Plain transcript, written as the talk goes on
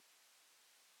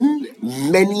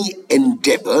many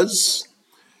endeavors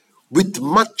with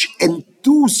much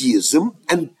enthusiasm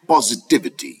and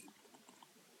positivity.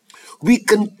 We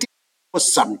continue for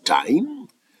some time,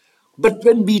 but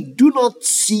when we do not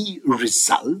see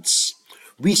results,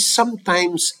 we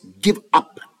sometimes give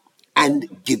up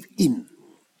and give in.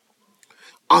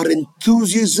 Our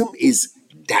enthusiasm is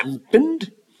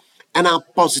dampened and our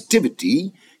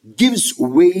positivity gives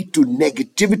way to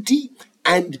negativity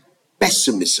and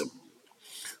pessimism.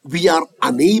 We are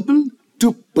unable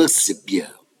to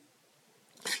persevere.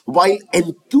 While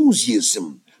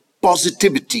enthusiasm,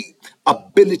 positivity,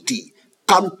 ability,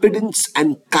 confidence,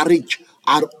 and courage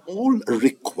are all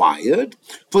required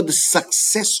for the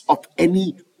success of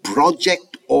any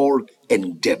project or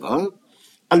endeavor,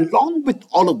 along with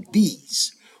all of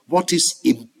these, what is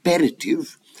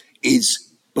imperative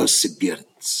is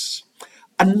perseverance.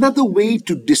 Another way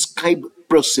to describe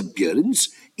perseverance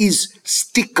is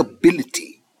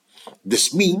stickability.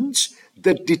 This means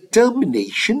the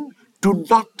determination to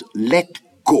not let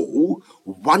go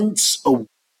once a work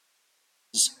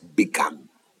is begun.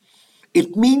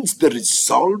 It means the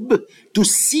resolve to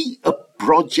see a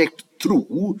project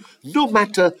through no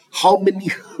matter how many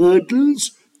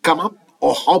hurdles come up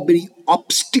or how many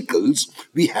obstacles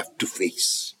we have to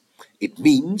face. It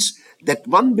means that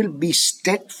one will be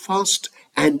steadfast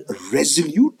and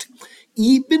resolute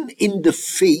even in the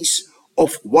face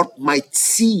of what might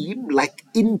seem like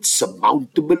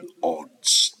insurmountable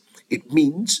odds. It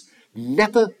means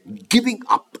never giving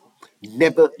up,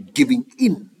 never giving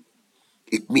in.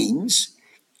 It means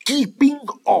keeping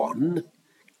on,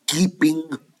 keeping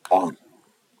on.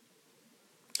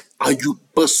 Are you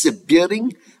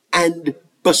persevering and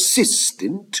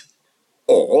persistent,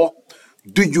 or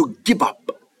do you give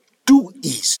up too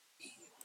easily?